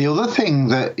 And the other thing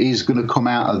that is going to come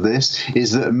out of this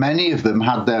is that many of them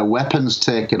had their weapons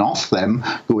taken off them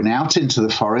going out into the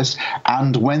forest,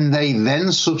 and when they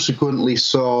then subsequently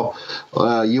saw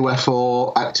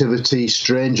UFO activity,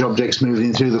 strange objects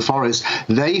moving through the forest,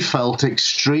 they felt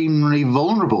extremely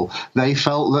vulnerable. They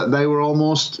felt that they were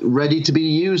almost ready to be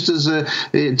used as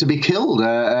to be killed,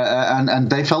 and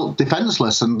they felt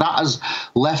defenseless, and that has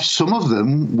left some of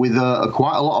them with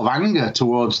quite a lot of anger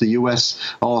towards the US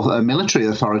or military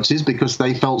authorities, because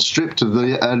they felt stripped of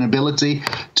an ability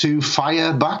to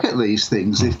fire back at these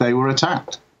things if they were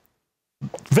attacked.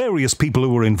 Various people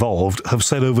who were involved have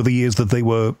said over the years that they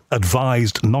were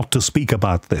advised not to speak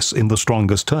about this in the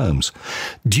strongest terms.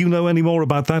 Do you know any more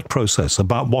about that process,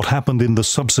 about what happened in the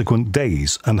subsequent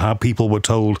days and how people were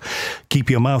told,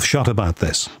 keep your mouth shut about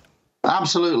this?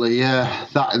 Absolutely, yeah.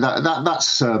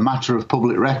 That's a matter of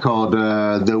public record.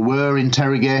 There were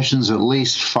interrogations. At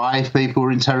least 5 people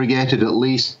were interrogated. At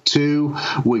least 2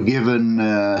 were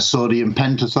given sodium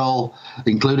pentothal,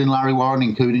 including Larry Warren,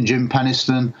 including Jim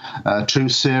Penniston,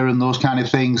 truth serum, those kind of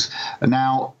things.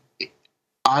 Now,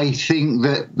 I think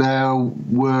that there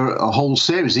were a whole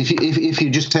series. If you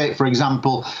just take, for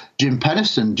example, Jim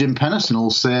Penniston will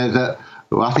say that,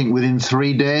 well, I think within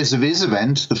 3 days of his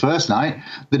event, the first night,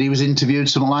 that he was interviewed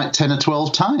something like 10 or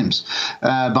 12 times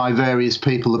by various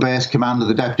people, the base commander,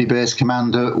 the deputy base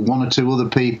commander, 1 or 2 other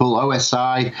people,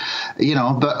 OSI,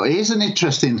 But here's an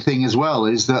interesting thing as well,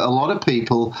 is that a lot of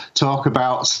people talk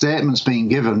about statements being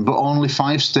given, but only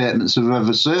 5 statements have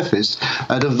ever surfaced.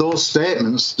 And of those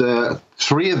statements,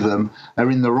 3 of them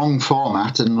are in the wrong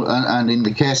format, and in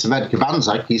the case of Ed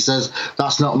Kabanzak, he says,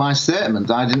 that's not my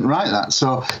statement, I didn't write that.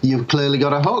 So you've clearly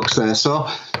got a hoax there. So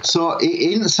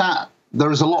in that,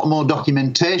 there is a lot more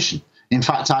documentation. In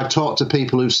fact, I've talked to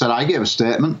people who said, I gave a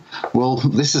statement. Well,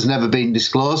 this has never been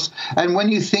disclosed. And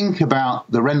when you think about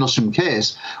the Rendlesham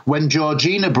case, when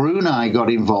Georgina Bruni got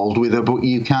involved with her book,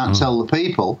 You Can't Tell the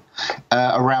People,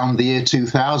 around the year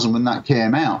 2000 when that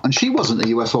came out, and she wasn't a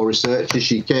UFO researcher,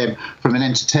 she came from an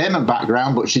entertainment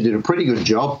background, but she did a pretty good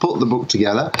job, put the book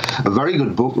together, a very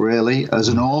good book, really, as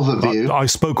an overview. I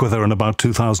spoke with her in about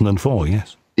 2004,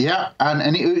 yes. Yeah,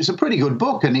 and it was a pretty good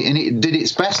book, and it did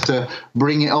its best to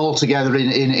bring it all together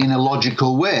in a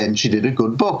logical way, and she did a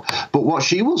good book. But what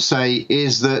she will say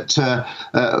is that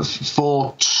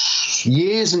for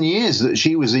years and years that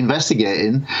she was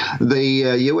investigating,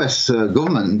 the US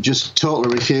government just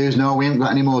totally refused, no, we haven't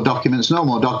got any more documents, no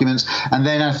more documents. And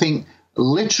then I think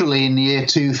literally in the year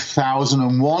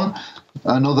 2001,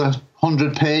 another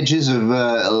 100 pages of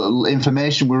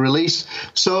information were released.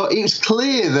 So it's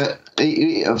clear that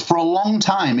for a long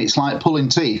time, it's like pulling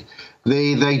teeth.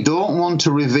 They don't want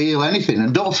to reveal anything.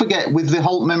 And don't forget, with the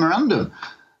Holt Memorandum,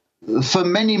 for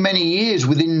many, many years,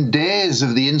 within days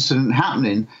of the incident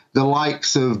happening, the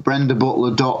likes of Brenda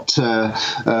Butler, Dr.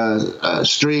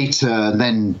 Street,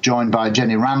 then joined by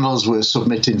Jenny Randles, were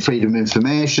submitting freedom of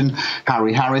information.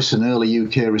 Harry Harris, an early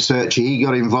UK researcher, he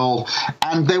got involved.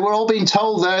 And they were all being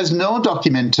told there's no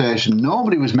documentation.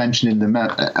 Nobody was mentioning the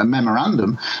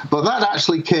memorandum. But that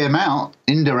actually came out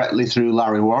indirectly through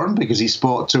Larry Warren, because he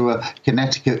spoke to a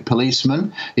Connecticut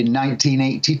policeman in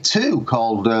 1982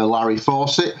 called Larry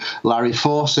Fawcett. Larry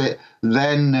Fawcett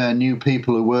then knew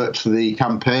people who worked for the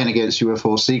campaign against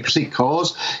UFO secrecy,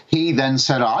 cause he then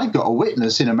said, I got a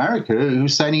witness in America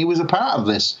who's saying he was a part of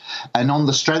this. And on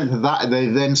the strength of that, they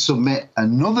then submit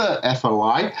another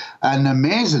FOI, and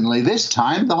amazingly, this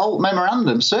time, the Holt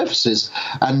Memorandum surfaces,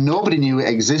 and nobody knew it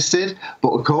existed.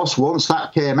 But of course, once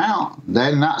that came out,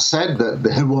 then that said that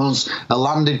there was a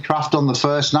landed craft on the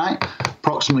first night,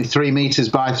 approximately 3 meters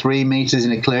by 3 meters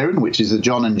in a clearing, which is the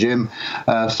John and Jim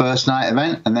first night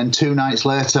event. And then 2 nights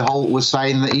later, Holt was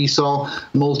saying that he saw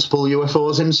multiple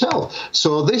UFOs himself.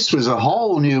 So this was a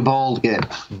whole new ball game,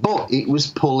 but it was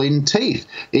pulling teeth.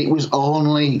 It was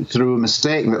only through a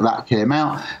mistake that came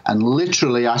out. And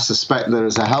literally, I suspect there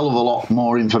is a hell of a lot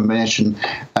more information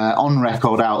on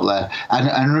record out there.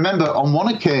 And remember, on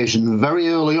one occasion, very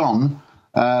early on,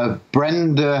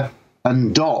 Brenda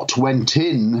and Dot went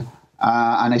in,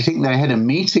 and I think they had a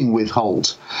meeting with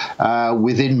Holt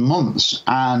within months,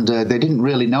 and they didn't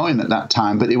really know him at that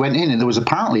time, but they went in, and there was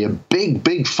apparently a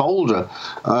big folder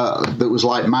that was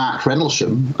like marked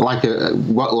Rendlesham, like a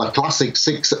classic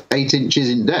 6-8 inches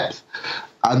in depth.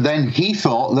 And then he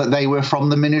thought that they were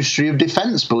from the Ministry of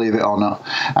Defence, believe it or not.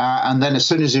 And then as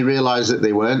soon as he realised that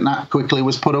they weren't, that quickly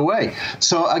was put away.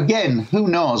 So again, who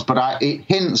knows? But it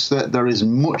hints that there is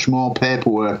much more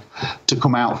paperwork to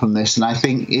come out from this. And I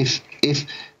think if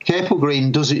CAPEL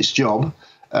Green does its job,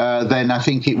 then I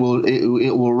think it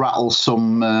will rattle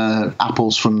some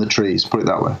apples from the trees, put it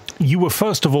that way. You were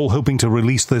first of all hoping to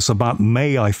release this about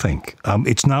May, I think.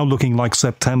 It's now looking like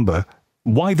September.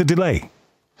 Why the delay?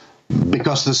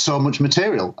 Because there's so much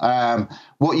material.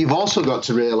 What you've also got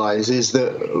to realise is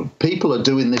that people are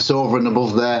doing this over and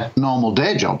above their normal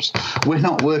day jobs. We're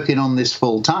not working on this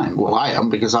full time. Well, I am,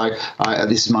 because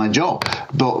this is my job.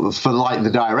 But for like the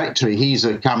director, he's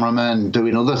a cameraman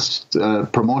doing other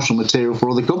promotional material for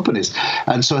other companies,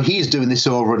 and so he's doing this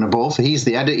over and above. He's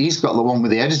the edit. He's got the one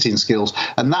with the editing skills,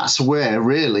 and that's where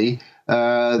really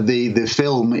the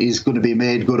film is going to be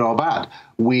made good or bad.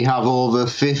 We have over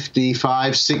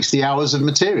 55, 60 hours of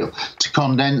material to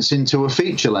condense into a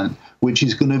feature length, which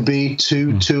is going to be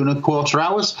two and a quarter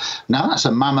hours. Now, that's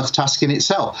a mammoth task in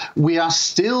itself. We are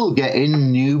still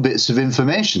getting new bits of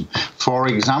information. For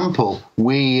example,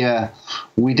 we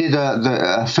did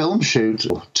a film shoot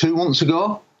 2 months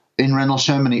ago in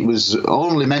Rendlesham, and it was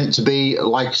only meant to be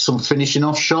like some finishing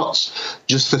off shots,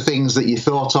 just for things that you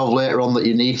thought of later on that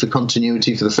you need for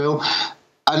continuity for the film.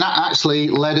 And that actually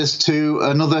led us to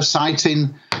another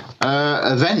sighting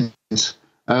event.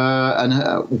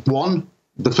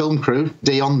 The film crew,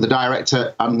 Dion, the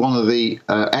director, and one of the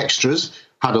extras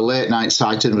had a late night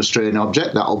sighting of a strange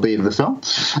object. That'll be in the film.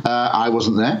 I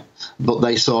wasn't there, but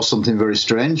they saw something very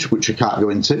strange, which I can't go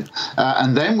into.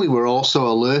 And then we were also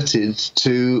alerted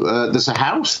to there's a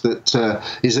house that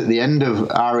is at the end of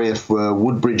RAF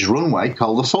Woodbridge runway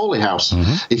called the Foley House.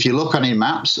 Mm-hmm. If you look on any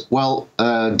maps, well,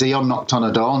 Dion knocked on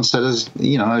a door and said,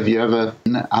 have you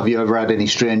ever had any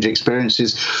strange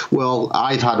experiences? Well,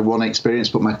 I've had one experience,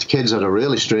 but my kids had a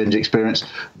really strange experience.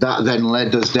 That then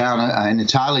led us down an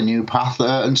entirely new path.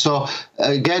 And so,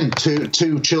 again,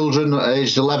 two children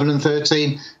aged 11 and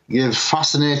 13, give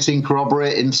fascinating,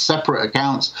 corroborating, separate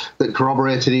accounts that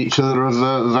corroborated each other of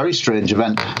a very strange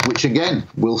event, which, again,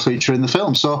 will feature in the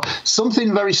film. So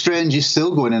something very strange is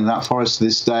still going in that forest to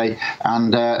this day.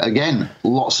 And, again,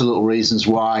 lots of little reasons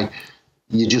why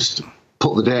you just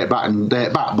put the date back and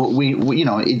date back, but we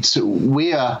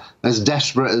are as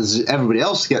desperate as everybody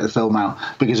else to get the film out,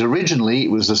 because originally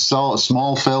it was a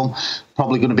small film,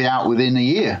 probably going to be out within a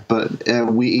year, but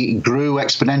it grew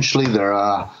exponentially. There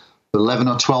are 11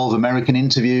 or 12 American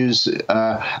interviews,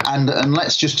 and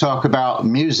let's just talk about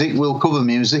music. We'll cover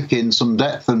music in some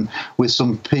depth and with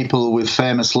some people with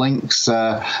famous links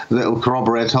that will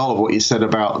corroborate all of what you said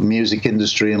about the music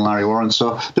industry and Larry Warren.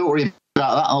 So don't worry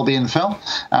about that. I'll be in the film,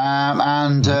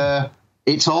 and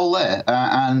it's all there.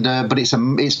 But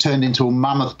it's turned into a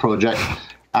mammoth project.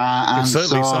 It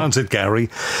certainly sounds it, Gary.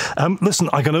 Listen,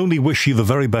 I can only wish you the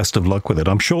very best of luck with it.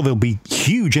 I'm sure there'll be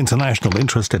huge international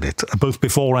interest in it, both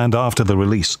before and after the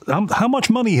release. How much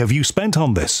money have you spent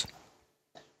on this?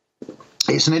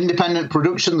 It's an independent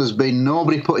production. There's been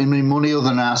nobody putting in money other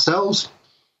than ourselves.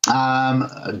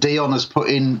 Dion has put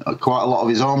in quite a lot of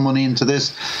his own money into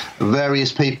this.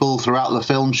 Various people throughout the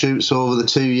film shoots over the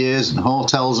 2 years, and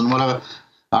hotels and whatever.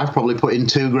 I've probably put in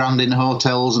 $2,000 in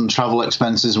hotels and travel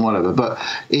expenses and whatever. But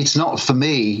it's not for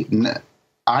me.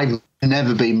 I've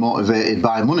never been motivated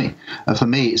by money. For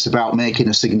me, it's about making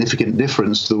a significant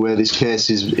difference to the way this case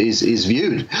is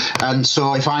viewed. And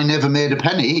so if I never made a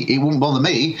penny, it wouldn't bother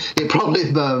me. It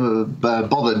probably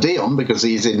bothered Dion because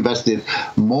he's invested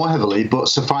more heavily. But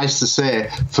suffice to say,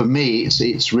 for me,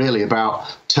 it's really about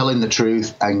telling the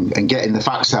truth and getting the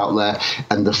facts out there.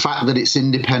 And the fact that it's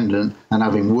independent, and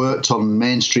having worked on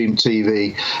mainstream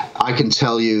TV, I can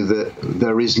tell you that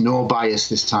there is no bias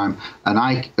this time. And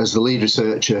I, as the lead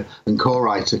researcher and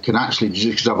co-writer, can actually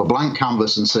just have a blank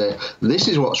canvas and say, this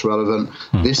is what's relevant.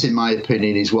 This, in my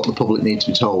opinion, is what the public needs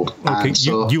to be told. Okay,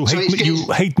 you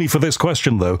hate me for this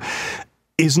question, though.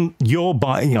 Isn't your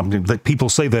bias? That people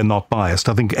say they're not biased.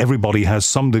 I think everybody has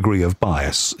some degree of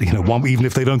bias. Even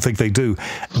if they don't think they do.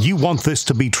 You want this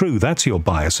to be true. That's your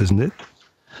bias, isn't it?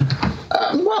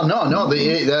 Well, no.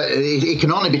 It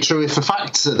can only be true if the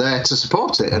facts are there to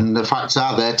support it, and the facts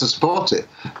are there to support it.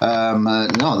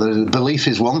 The belief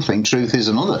is one thing, truth is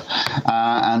another.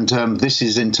 And this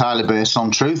is entirely based on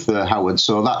truth, Howard.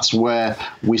 So that's where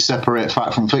we separate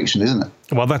fact from fiction, isn't it?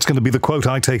 Well, that's going to be the quote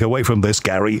I take away from this,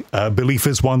 Gary. Belief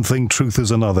is one thing, truth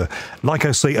is another. Like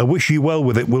I say, I wish you well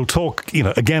with it. We'll talk,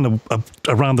 again,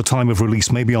 around the time of release,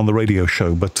 maybe on the radio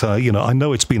show. But, I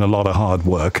know it's been a lot of hard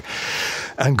work.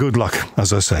 And good luck,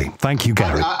 as I say. Thank you,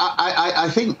 Gary. I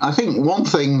think one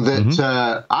thing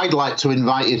that I'd like to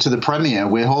invite you to the premiere.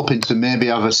 We're hoping to maybe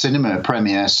have a cinema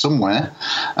premiere somewhere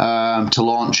to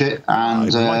launch it.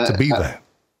 And I'd like to be there.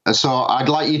 So I'd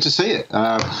like you to see it.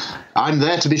 I'm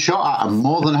there to be shot at. I'm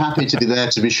more than happy to be there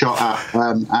to be shot at.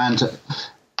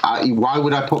 Why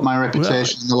would I put my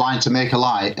reputation in the line to make a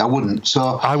lie? I wouldn't.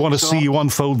 So I want to see you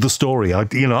unfold the story. I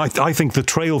think the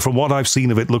trail, from what I've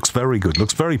seen of it, looks very good.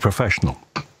 Looks very professional.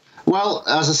 Well,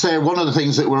 as I say, one of the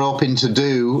things that we're hoping to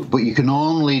do, but you can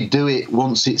only do it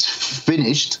once it's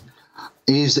finished,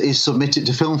 is submit it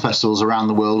to film festivals around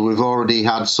the world. We've already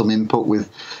had some input with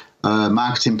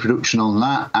marketing production on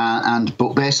that,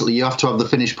 but basically you have to have the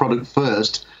finished product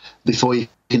first before you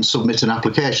can submit an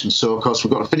application. So, of course,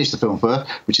 we've got to finish the film first,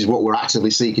 which is what we're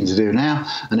actively seeking to do now.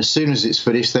 And as soon as it's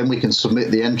finished, then we can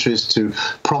submit the entries to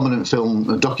prominent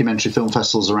documentary film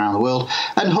festivals around the world.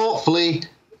 And hopefully,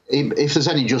 if there's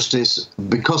any justice,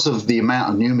 because of the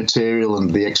amount of new material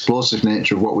and the explosive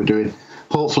nature of what we're doing,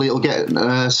 hopefully it'll get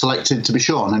selected to be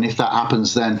shown. And if that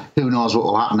happens, then who knows what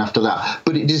will happen after that.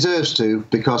 But it deserves to,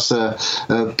 because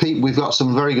we've got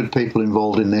some very good people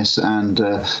involved in this. And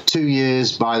 2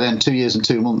 years, by then, 2 years and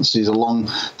 2 months is a long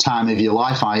time of your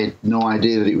life. I had no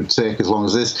idea that it would take as long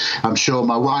as this. I'm sure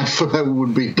my wife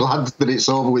would be glad that it's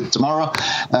over with tomorrow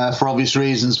for obvious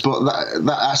reasons. But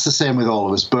that's the same with all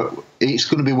of us. But it's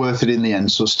going to be worth it in the end.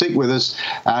 So stick with us.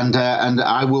 And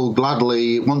I will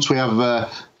gladly, once we have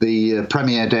the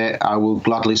premiere date, I will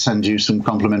gladly send you some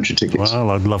complimentary tickets. Well,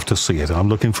 I'd love to see it. I'm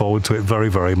looking forward to it very,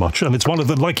 very much. And it's one of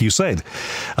the, like you said,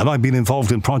 and I've been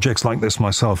involved in projects like this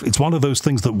myself, it's one of those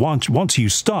things that once you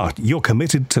start, you're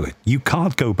committed to it. You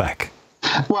can't go back.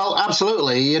 Well,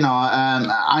 absolutely. You know,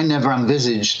 I never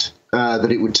envisaged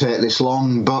that it would take this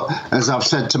long, but as I've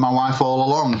said to my wife all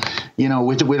along, you know,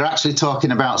 we're actually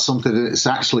talking about something that's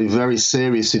actually very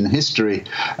serious in history,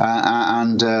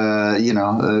 you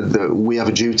know, we have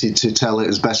a duty to tell it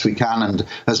as best we can, and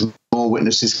as more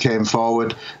witnesses came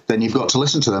forward, then you've got to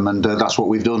listen to them, and that's what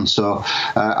we've done. So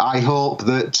I hope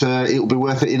that it'll be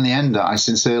worth it in the end. I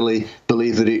sincerely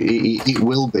believe that it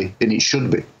will be, and it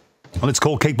should be. Well, it's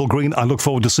called CAPEL Green. I look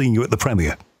forward to seeing you at the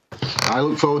premiere. I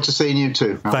look forward to seeing you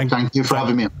too. Thank you for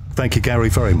having me on. Thank you, Gary,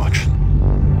 very much.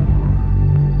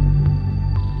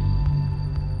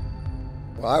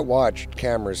 Well, I watched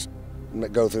cameras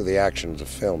go through the actions of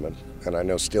filming, and I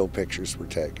know still pictures were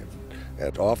taken.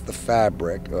 And off the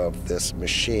fabric of this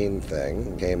machine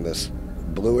thing came this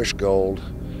bluish gold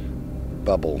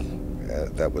bubble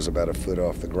that was about a foot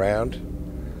off the ground,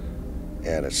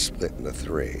 and it split into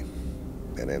three.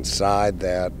 And inside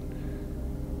that,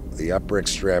 the upper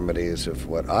extremities of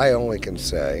what I only can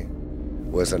say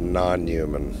was a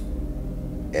non-human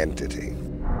entity.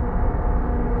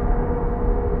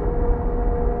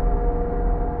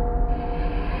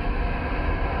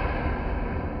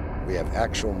 We have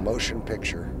actual motion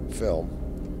picture film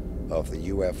of the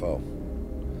UFO,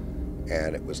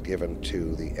 and it was given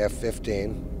to the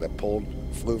F-15 that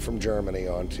flew from Germany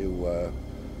onto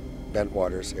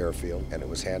Bentwaters airfield, and it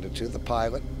was handed to the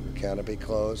pilot, canopy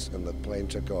closed, and the plane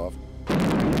took off.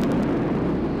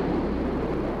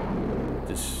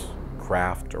 This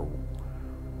craft, or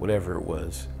whatever it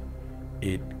was,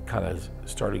 it kind of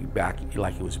started back,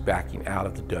 like it was backing out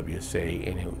of the WSA,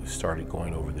 and it started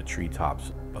going over the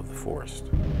treetops of the forest.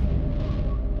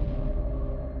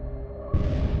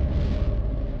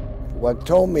 What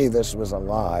told me this was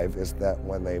alive is that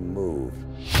when they moved,